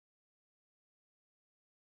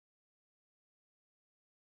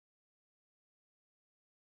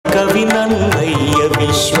ఆదికవినన్నయ్య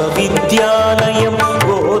విశ్వవిద్యాలయం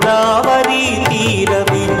గోదావరి తీర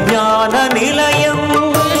విజ్ఞాన నిలయం.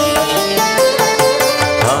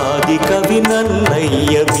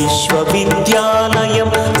 ఆదికవినన్నయ్య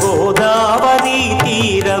విశ్వవిద్యాలయం గోదావరి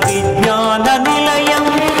తీర విజ్ఞాన నిలయం.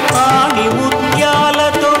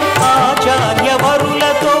 ఆణిముత్యాలతో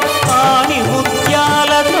ఆచార్యవరులతో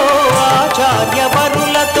ఆణిముత్యాలతో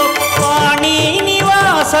ఆచార్యవరులతో వాణి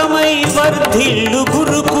నివాసమై వర్ధిల్లు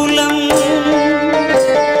గురుకులం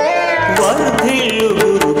వర్ధిల్లు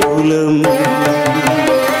గురుకులం.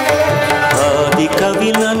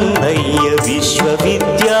 ఆదికవినన్నయ్య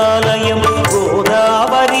విశ్వవిద్యాలయం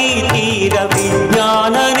గోదావరి తీర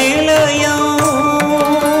విజ్ఞాన నిలయం.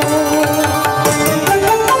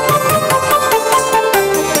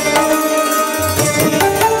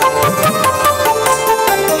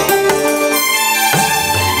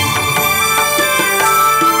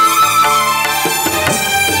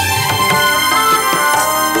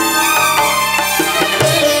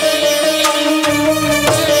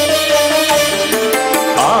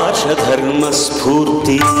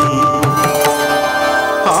 ధర్మస్ఫూర్తి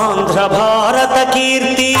ఆంధ్ర భారత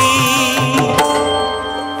కీర్తి.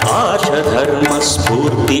 ఆశ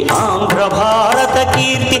ధర్మస్ఫూర్తి ఆంధ్ర భారత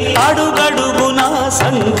కీర్తి. అడుగడుగునా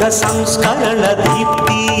సంఘ సంస్కరణ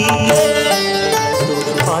దీప్తి.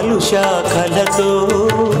 పలు శాఖలతో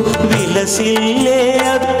విలసిల్లే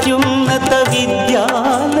అత్యున్నత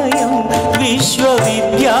విద్యాలయం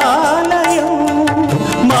విశ్వవిద్యాలయం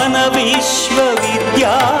మన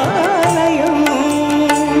విశ్వవిద్యాలయం.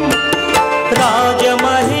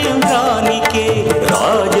 రాజమహేంద్రానికే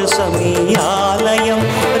రాజసమీయాలయం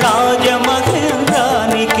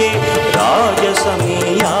రాజమహేంద్రానికే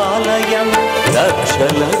రాజసమీయాలయం.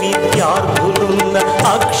 లక్షల విద్యార్థులున్న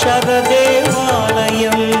అక్షర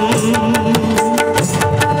దేవాలయం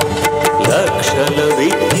లక్షల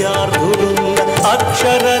విద్యార్థులున్న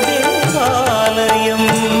అక్షర దేవాలయం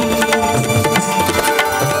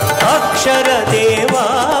అక్షర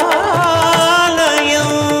దేవాలయం.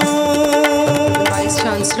 వైస్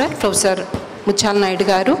ఛాన్సలర్ ప్రొఫెసర్ ముచ్చాల నాయుడు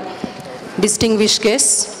గారు, డిస్టింగ్విష్డ్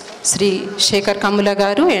గెస్ట్ శ్రీ శేఖర్ కమ్ముల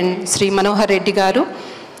గారు అండ్ శ్రీ మనోహర్ రెడ్డి గారు,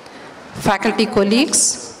 faculty colleagues,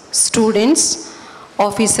 students,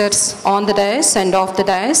 officers on the dais and off the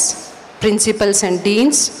dais, principals and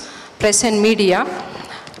deans, press and media,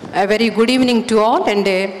 a very good evening to all and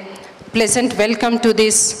a pleasant welcome to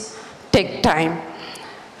this tech time.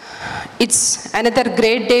 It's another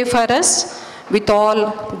great day for us with all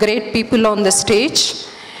great people on the stage,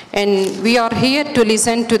 and we are here to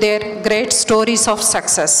listen to their great stories of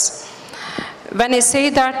success. When I say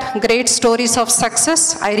that great stories of success,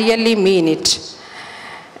 I really mean it.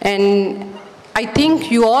 And I think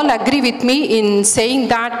you all agree with me in saying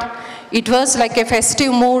that it was like a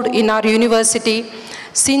festive mood in our university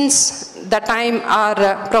since the time our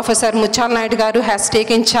Professor Muchal Naidu Garu has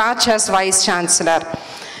taken charge as Vice Chancellor.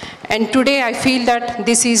 And today I feel that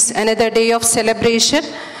this is another day of celebration,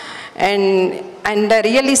 and I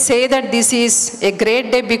really say that this is a great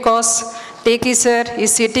day because Teki sir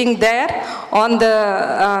is sitting there on the,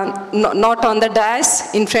 not on the dais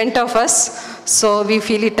in front of us, so we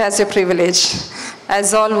feel it as a privilege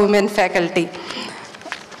as all women faculty.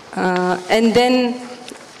 And then,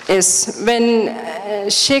 yes, when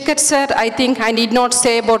Shekhar sir, I think I need not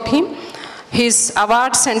say about him, his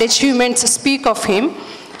awards and achievements speak of him,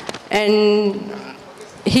 and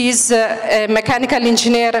he is a mechanical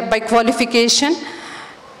engineer by qualification,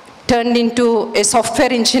 turned into a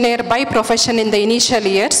software engineer by profession in the initial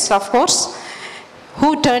years, of course, who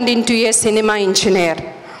turned into a cinema engineer.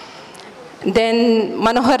 Then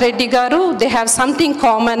Manohar Reddy Garu, they have something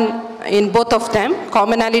common in both of them.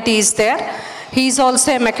 Commonality is there. He is also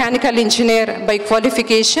a mechanical engineer by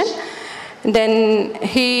qualification. Then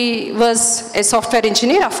he was a software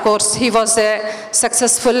engineer. Of course, he was a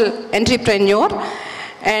successful entrepreneur.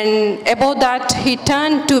 And above that, he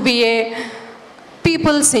turned to be a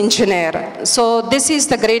people's engineer. So this is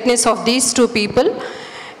the greatness of these two people.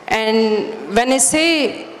 And when I say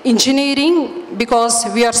engineering, because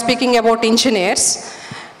we are speaking about engineers,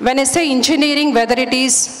 when I say engineering, whether it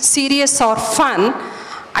is serious or fun,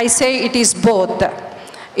 I say it is both.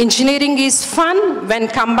 Engineering is fun when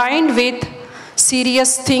combined with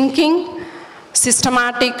serious thinking,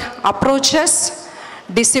 systematic approaches,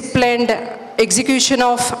 disciplined execution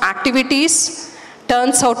of activities,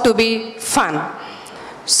 turns out to be fun.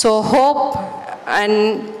 So hope,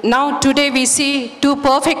 and now today we see two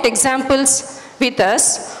perfect examples with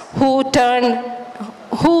us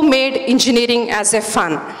who made engineering as a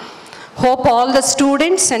fun. Hope all the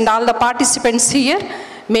students and all the participants here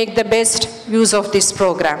make the best use of this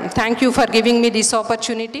program. Thank you for giving me this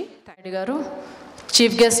opportunity.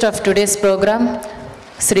 Chief guest of today's program,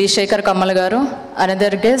 Sri Shekar Kammula garu,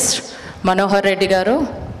 another guest, Manohar Reddy garu,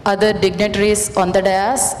 other dignitaries on the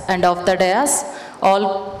dais and off the dais, all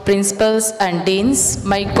principals and deans,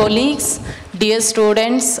 my colleagues, dear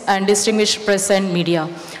students and distinguished press and media.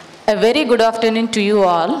 A very good afternoon to you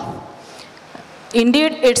all.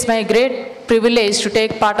 Indeed, it's my great privilege to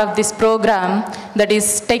take part of this program that is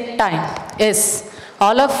Tech Time. Yes,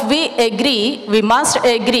 all of we must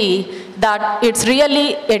agree that it's really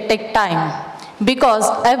a tech time, because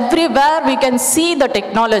everywhere we can see the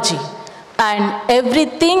technology and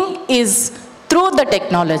everything is through the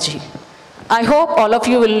technology. I hope all of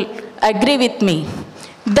you will agree with me.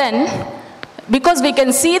 Then, because we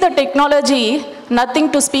can see the technology,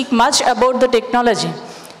 nothing to speak much about the technology.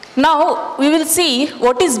 Now, we will see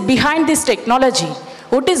what is behind this technology.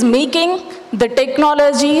 What is making the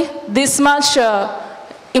technology this much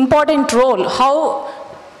important role? How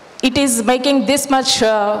it is making this much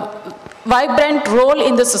vibrant role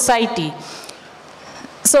in the society.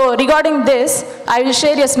 So, regarding this, I will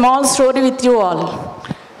share a small story with you all.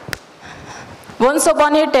 Once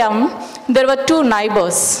upon a time, there were two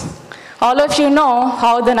neighbors. All of you know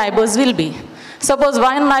how the neighbors will be. Suppose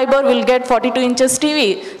one neighbor will get 42 inches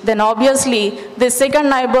TV, then obviously the second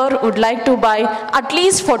neighbor would like to buy at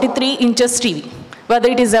least 43 inches TV. Whether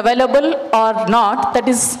it is available or not, that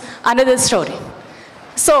is another story.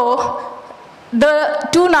 So, the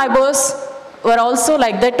two neighbors were also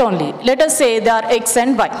like that only. Let us say they are X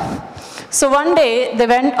and Y. So one day they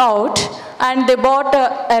went out and they bought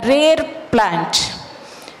a rare plant.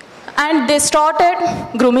 And they started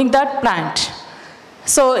grooming that plant.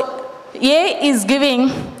 So A is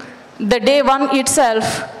giving the day one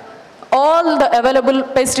itself all the available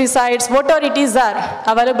pesticides, whatever it is are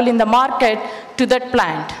available in the market to that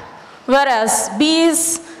plant. Whereas B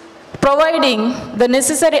is providing the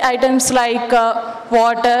necessary items like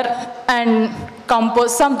water and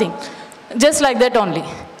compost, something, just like that only.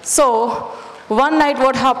 So, one night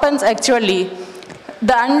what happens actually,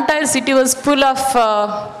 the entire city was full of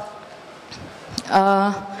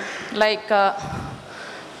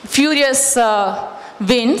furious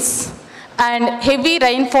winds and heavy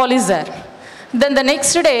rainfall is there. Then the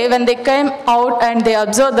next day when they came out and they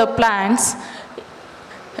observed the plants,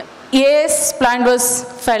 A's plant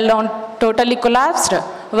fell down, totally collapsed,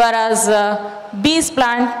 whereas B's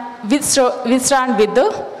plant withstand with the,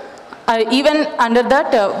 even under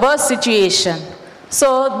that worst situation.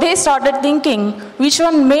 So they started thinking, which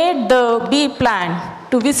one made the B plant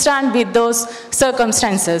to withstand with those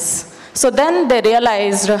circumstances? So then they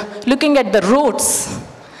realized, looking at the roots,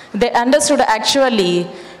 they understood actually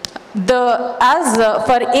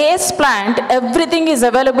for A's plant, everything is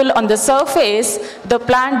available on the surface. The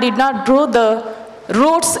plant did not grow the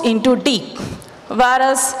roots into deep.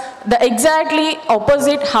 Whereas the exactly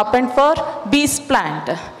opposite happened for B's plant.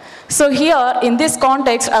 So here, in this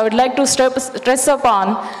context, I would like to stress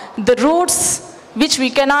upon the roots which we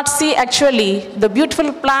cannot see actually. The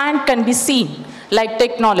beautiful plant can be seen, like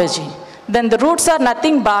technology. Then the roots are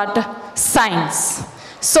nothing but science.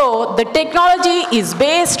 So the technology is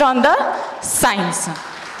based on the science.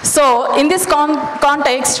 So in this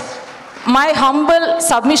context, my humble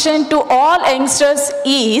submission to all youngsters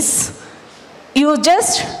is, you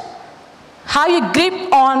just have a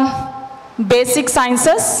grip on basic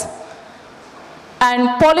sciences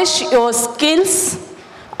and polish your skills,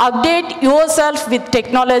 update yourself with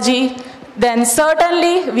technology, then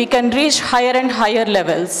certainly we can reach higher and higher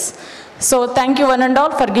levels. So thank you one and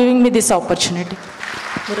all for giving me this opportunity.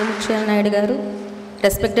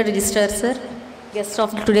 Respected Registrar Sir, guests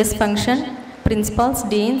of today's function, principals,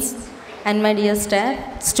 deans, and my dear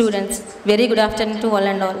staff, students, very good afternoon to all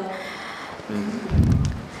and all.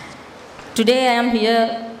 Today I am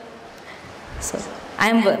here, so I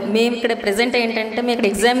am present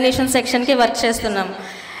examination section ke work chestunnam.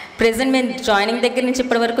 Present మేము joining దగ్గర నుంచి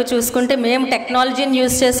ఇప్పటి వరకు చూసుకుంటే మేము టెక్నాలజీని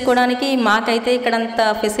use చేసుకోవడానికి మాకైతే ఇక్కడంత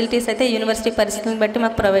ఫెసిలిటీస్ అయితే యూనివర్సిటీ పరిస్థితిని బట్టి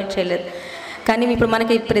మాకు ప్రొవైడ్ చేయలేదు. కానీ ఇప్పుడు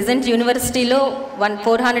మనకి ప్రెజెంట్ యూనివర్సిటీలో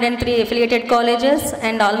 403 affiliated colleges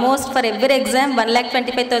and almost for every exam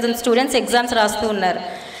 1,25,000 students exams రాస్తూ ఉన్నారు.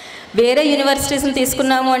 వేరే యూనివర్సిటీస్ని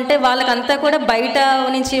తీసుకున్నాము అంటే వాళ్ళకంతా కూడా బయట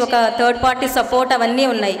నుంచి ఒక థర్డ్ పార్టీ సపోర్ట్ అవన్నీ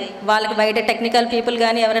ఉన్నాయి. వాళ్ళకి బయట టెక్నికల్ పీపుల్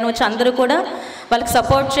కానీ ఎవరైనా వచ్చి అందరూ కూడా వాళ్ళకి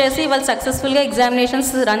సపోర్ట్ చేసి వాళ్ళు సక్సెస్ఫుల్గా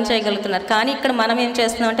ఎగ్జామినేషన్స్ రన్ చేయగలుగుతున్నారు. కానీ ఇక్కడ మనం ఏం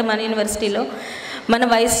చేస్తున్నామంటే మన యూనివర్సిటీలో మన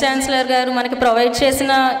వైస్ ఛాన్సలర్ గారు మనకి ప్రొవైడ్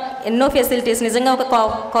చేసిన ఎన్నో ఫెసిలిటీస్, నిజంగా ఒక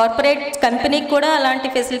కార్పొరేట్ కంపెనీకి కూడా అలాంటి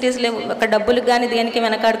ఫెసిలిటీస్ లేవు. ఒక డబ్బులకు కానీ దేనికి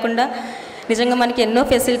వెనకాడకుండా నిజంగా మనకి ఎన్నో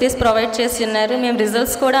ఫెసిలిటీస్ ప్రొవైడ్ చేస్తున్నారు. మేము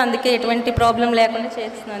రిజల్ట్స్ కూడా అందుకే ఎటువంటి ప్రాబ్లం లేకుండా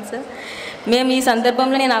చేస్తున్నాను సార్. మేము ఈ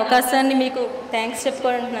సందర్భంలో నేను అవకాశాన్ని మీకు థ్యాంక్స్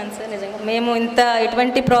చెప్పుకుంటున్నాను సార్. నిజంగా మేము ఇంత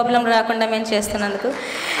ఎటువంటి ప్రాబ్లం రాకుండా మేము చేస్తున్నందుకు.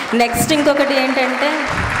 నెక్స్ట్ ఇంకొకటి ఏంటంటే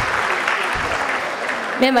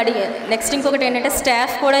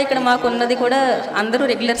స్టాఫ్ కూడా ఇక్కడ మాకు ఉన్నది కూడా అందరూ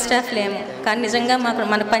రెగ్యులర్ స్టాఫ్ లేము, కానీ నిజంగా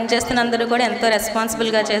మనకు పనిచేస్తున్న అందరూ కూడా ఎంతో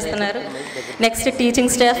రెస్పాన్సిబుల్గా చేస్తున్నారు. నెక్స్ట్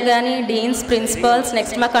టీచింగ్ స్టాఫ్ కానీ, డీన్స్, ప్రిన్సిపాల్స్,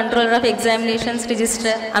 నెక్స్ట్ మా కంట్రోలర్ ఆఫ్ ఎగ్జామినేషన్స్,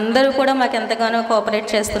 రిజిస్ట్రార్ అందరూ కూడా మాకు ఎంతగానో కోఆపరేట్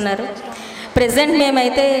చేస్తున్నారు. ప్రెజెంట్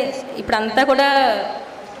మేమైతే ఇప్పుడంతా కూడా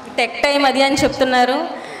టెక్ టైం అది అని చెప్తున్నారు,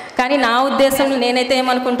 కానీ నా ఉద్దేశం నేనైతే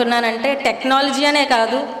ఏమనుకుంటున్నానంటే టెక్నాలజీ అనే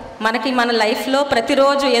కాదు, మనకి మన లైఫ్లో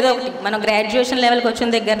ప్రతిరోజు ఏదో ఒకటి మనం గ్రాడ్యుయేషన్ లెవెల్కి వచ్చిన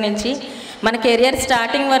దగ్గర నుంచి మన కెరియర్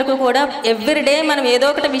స్టార్టింగ్ వరకు కూడా ఎవ్రీడే మనం ఏదో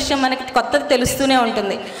ఒకటి విషయం మనకి కొత్తది తెలుస్తూనే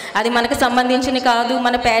ఉంటుంది. అది మనకు సంబంధించిన కాదు,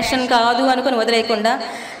 మన ప్యాషన్ కాదు అనుకుని వదిలేయకుండా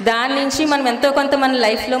దాని నుంచి మనం ఎంతో కొంత మన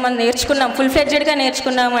లైఫ్లో మనం నేర్చుకున్నాం, ఫుల్ ఫ్లెడ్జెడ్గా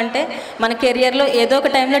నేర్చుకున్నాము అంటే మన కెరియర్లో ఏదో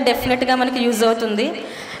ఒక టైంలో డెఫినెట్గా మనకి యూజ్ అవుతుంది.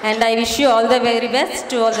 And I wish you all the very best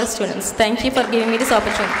to all the students. Thank you for giving me this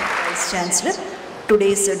opportunity. Vice Chancellor,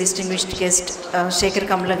 today's distinguished guest Shekar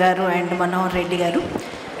Kammula garu and Manohar Reddy garu,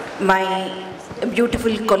 my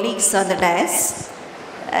beautiful colleagues on the dais,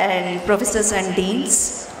 and professors and deans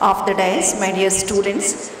of the dais, my dear students.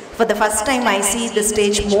 For the first time I see the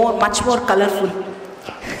stage much more colorful.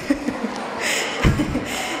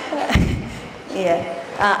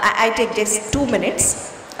 I take just 2 minutes.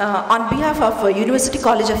 On behalf of University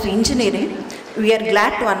College of Engineering, we are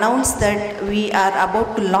glad to announce that we are about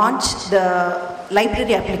to launch the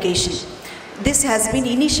library application. This has been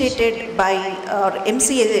initiated by our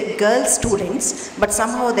MCA girl students, but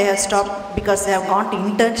somehow they have stopped because they have gone to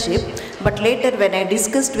internship. But later when I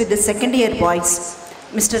discussed with the second year boys,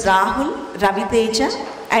 Mr. Rahul, Raviteja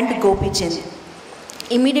and Gopichand,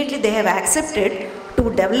 immediately they have accepted to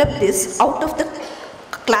develop this out of the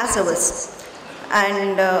class hours.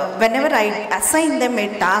 And whenever I assign them a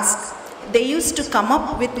task, they used to come up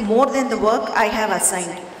with more than the work I have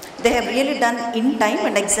assigned. They have really done in time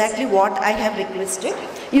and exactly what I have requested.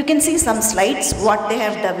 You can see some slides what they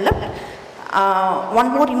have developed. One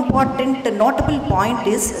more important notable point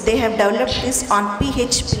is they have developed this on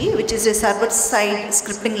PHP, which is a server-side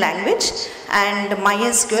scripting language, and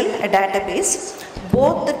MySQL, a database.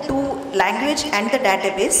 Both the two language and the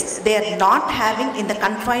database, they are not having in the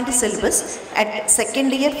confined syllabus at second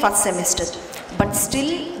year first semester, but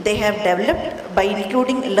still they have developed by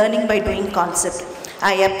including learning by doing concept.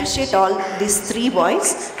 I appreciate all these 3 boys.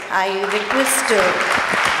 I request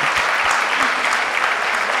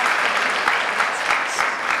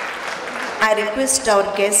our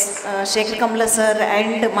guests Shekar Kammula sir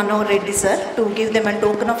and Manohar Reddy sir to give them a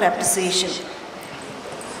token of appreciation.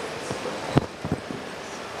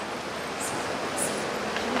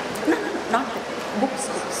 Not books.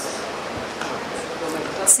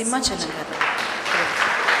 Simhachalam garu.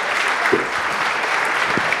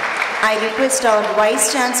 I request our Vice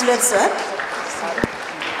Chancellor sir.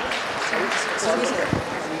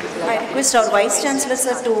 I request our Vice Chancellor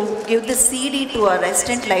sir to give the CD to our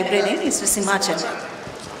resident librarian, Mr. Simhachalam.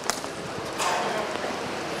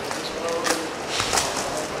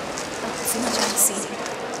 Simhachalam CD.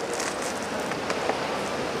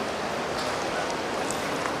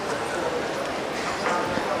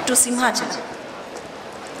 To Simhachalam.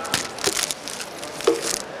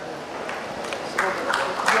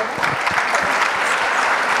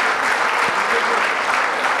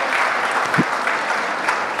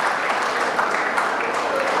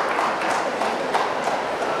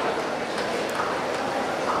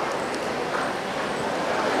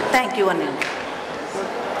 Thank you, Anand.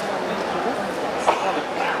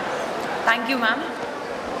 Thank you, ma'am.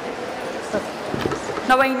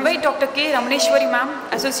 Now I invite Dr. K. Ramaneshwari, ma'am,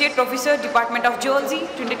 Associate Professor, Department of Geology,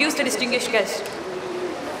 to introduce the distinguished guest.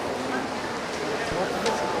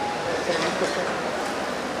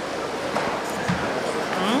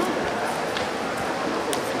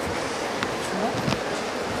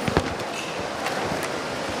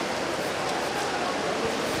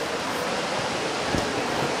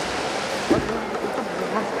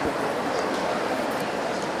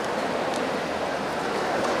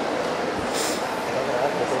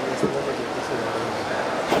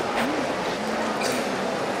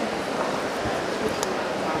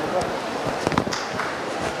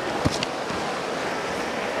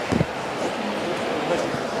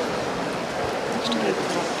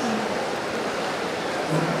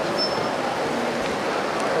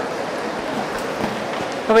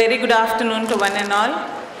 A very good afternoon to one and all.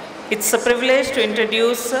 It's a privilege to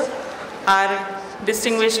introduce our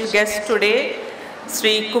distinguished guest today,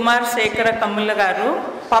 Sri Kumar Shekara Kammula garu.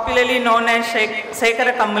 popularly known as Shekar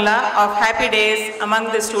Kammula of Happy Days among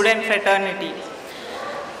the student fraternity.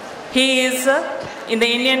 He is in the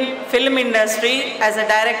Indian film industry as a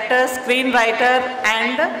director, screenwriter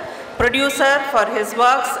and producer for his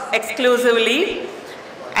works exclusively.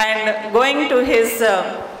 And going to his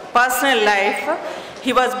personal life,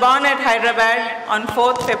 he was born at Hyderabad on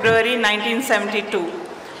 4th February 1972.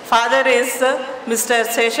 Father is Mr.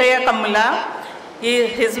 Seshaya Kammula.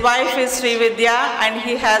 His wife is Sri Vidya and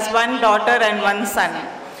he has one daughter and one son.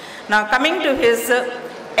 Now coming to his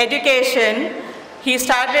education, he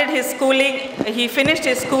started his schooling, he finished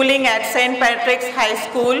his schooling at St. Patrick's High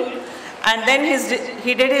School, and then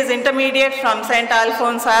he did his intermediate from St.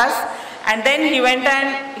 Alphonsus, and then he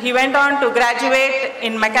went on to graduate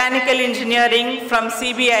in mechanical engineering from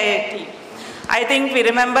CBIIT. I think we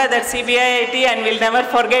remember that CBIIT and we'll never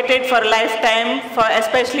forget it for a lifetime,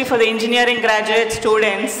 especially for the engineering graduate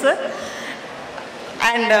students.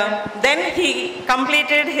 And then he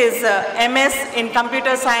completed his MS in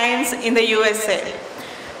computer science in the USA.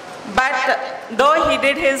 But though he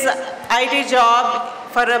did his IT job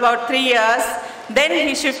for about 3 years, then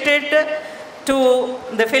he shifted to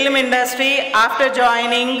the film industry after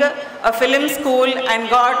joining a film school and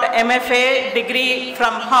got MFA degree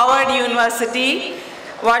from Howard University,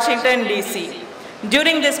 Washington, DC.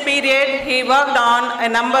 During this period, he worked on a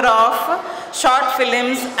number of short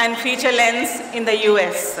films and feature lengths in the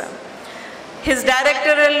US. His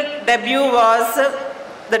directorial debut was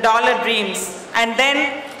The Dollar Dreams, and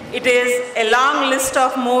then it is a long list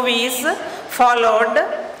of movies followed.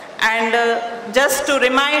 And just to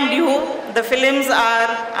remind you, the films are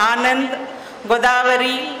Anand,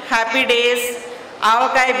 Godavari, Happy Days,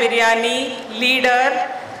 Avakai Biryani, Leader,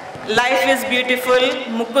 Life is Beautiful,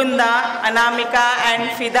 Mukunda, Anamika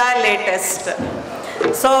and Fida latest.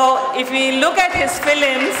 So if we look at his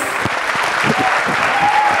films,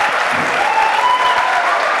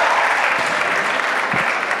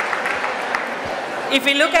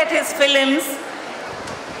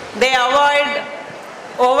 they avoid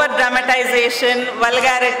over-dramatization,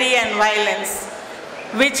 vulgarity and violence,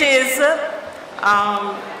 which is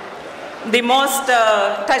the most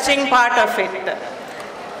touching part of it.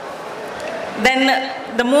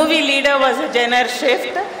 Then the movie Leader was a genre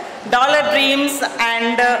shift. Dollar Dreams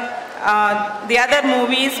and the other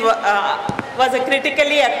movies was a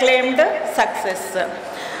critically acclaimed success.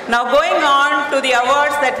 Now going on to the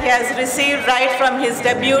awards that he has received right from his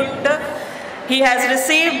debut, he has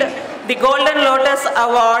received the Golden Lotus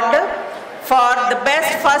Award for the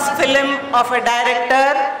best first film of a director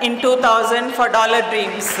in 2000 for Dollar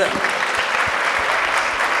Dreams.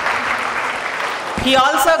 He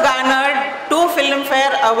also garnered 2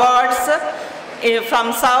 Filmfare Awards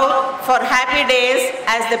from South for Happy Days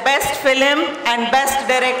as the best film and best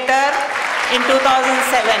director in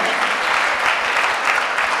 2007.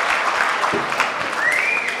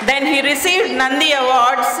 Then he received Nandi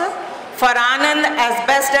Awards for Anand as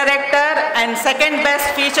best director and second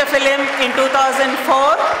best feature film in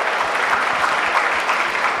 2004.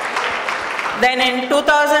 Then in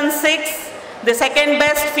 2006, the second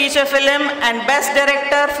best feature film and best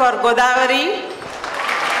director for Godavari.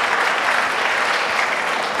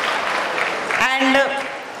 And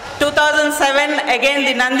 2007, again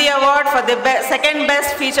the Nandi Award for the second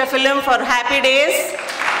best feature film for Happy Days.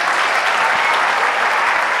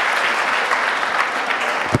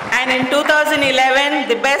 And in 2011,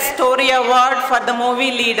 the best story award for the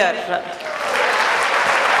movie Leader.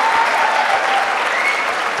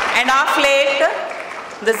 And of late,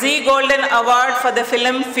 the Zee Golden Award for the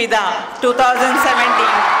film Fida,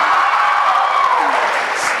 2017.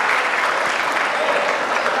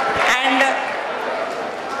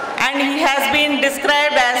 And he has been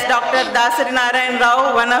described as Dr. Dasari Narayan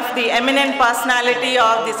Rao, one of the eminent personality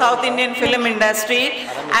of the South Indian film industry,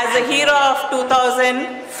 as a hero of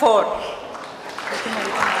 2004.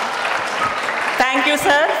 Thank you,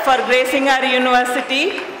 sir, for gracing our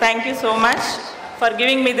university. Thank you so much for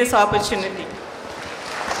giving me this opportunity.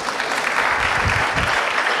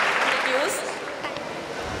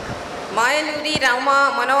 Mayanudi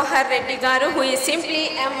Rama Manohar Reddy Garu, who is simply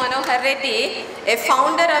M. Manohar Reddy, a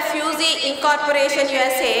founder of Fusey Incorporation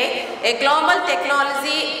USA, a global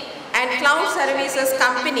technology and cloud services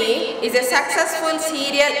company, is a successful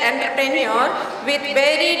serial entrepreneur with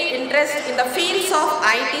varied interest in the fields of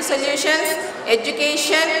IT solutions,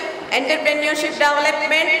 education, entrepreneurship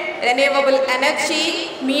development, renewable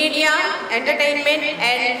energy, media, entertainment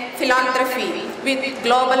and philanthropy with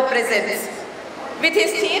global presence. With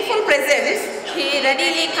his cheerful presence, he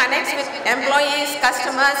readily connects with employees,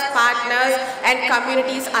 customers, partners, and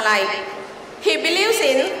communities alike. He believes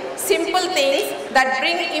in simple things that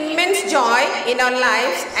bring immense joy in our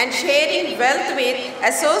lives and sharing wealth with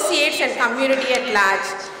associates and community at large.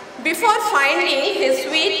 Before finding his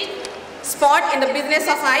sweet spot in the business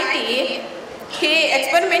of IT, he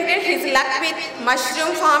experimented his luck with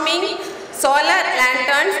mushroom farming, solar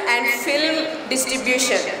lanterns and film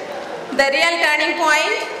distribution. The real turning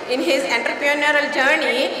point in his entrepreneurial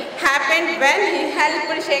journey happened when he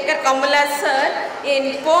helped Shekar Kammula sir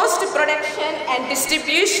in post-production and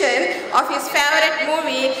distribution of his favorite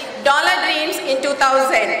movie Dollar Dreams in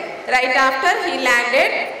 2000, right after he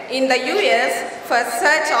landed in the US for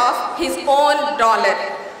search of his own dollar.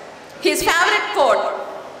 His favorite quote,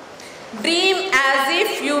 "Dream as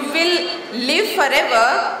if you will live forever,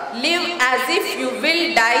 live as if you will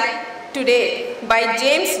die today," by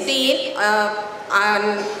James Dean,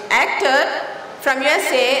 an actor from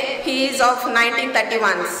USA. He is of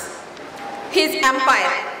 1931. His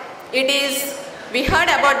empire, we heard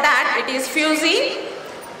about that, it is Fusey,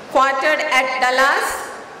 quartered at Dallas,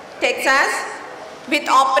 Texas, with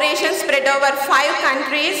operations spread over 5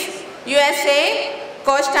 countries, USA,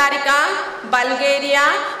 Costa Rica, Bulgaria,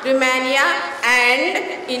 Romania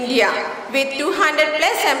and India, with 200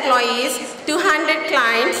 plus employees, 200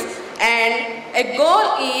 clients, and a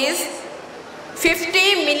goal is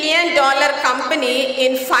 $50 million company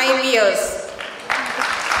in 5 years.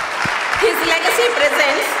 His legacy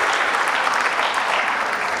presents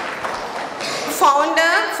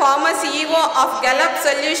founder, former CEO of Gallup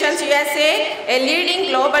Solutions USA, a leading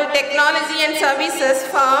global technology and services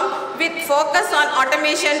firm with focus on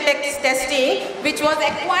automation testing, which was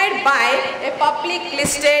acquired by a public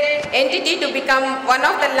listed entity to become one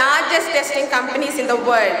of the largest testing companies in the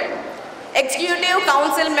world. Executive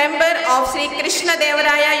Council member of Sri Krishna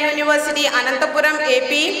Devaraya University, Anantapuram,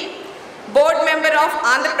 AP, board member of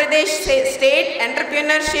Andhra Pradesh State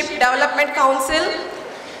Entrepreneurship Development Council,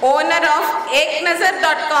 owner of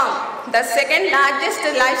eknazar.com, the second largest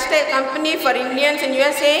lifestyle company for Indians in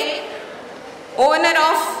USA, owner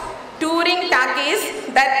of Touring Talkies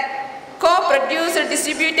that co-produced,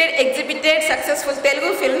 distributed, exhibited successful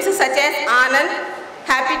Telugu films such as Anand,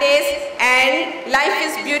 Happy Days and Life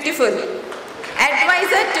is Beautiful.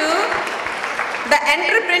 Advisor to the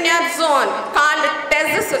Entrepreneur Zone called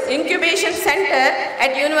TESS Incubation Center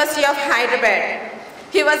at University of Hyderabad.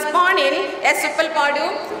 He was born in Suppalpadu,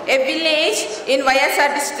 a village in YSR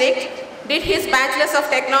district, did his Bachelor's of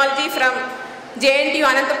Technology from JNTU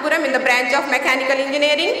Anantapuram in the branch of Mechanical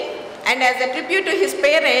Engineering, and as a tribute to his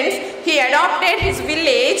parents, he adopted his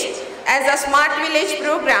village as a Smart Village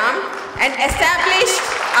program and established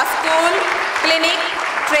a school, clinic,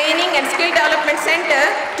 training and skill development center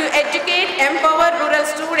to educate, empower rural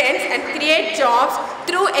students and create jobs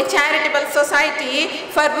through a charitable society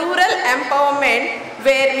for rural empowerment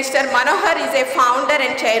where Mr. Manohar is a founder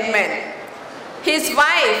and chairman. His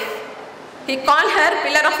wife, he called her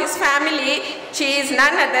pillar of his family. She is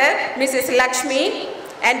none other, Mrs. Lakshmi,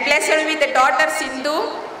 and blessed with a daughter Sindhu.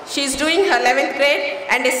 She is doing her 11th grade,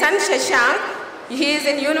 and a son Shashank. He is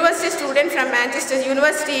a university student from Manchester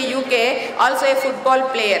University, UK, also a football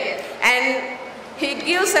player. And he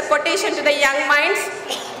gives a quotation to the young minds: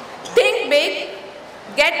 think big,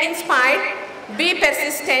 get inspired, be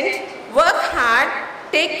persistent, work hard,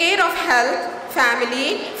 take care of health,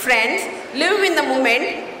 family, friends, live in the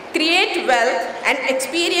moment, create wealth and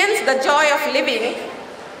experience the joy of living,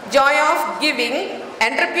 joy of giving.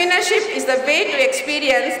 Entrepreneurship is the way to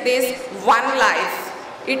experience this one life.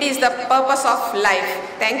 It is the purpose of life.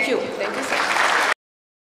 Thank you. Thank you, sir.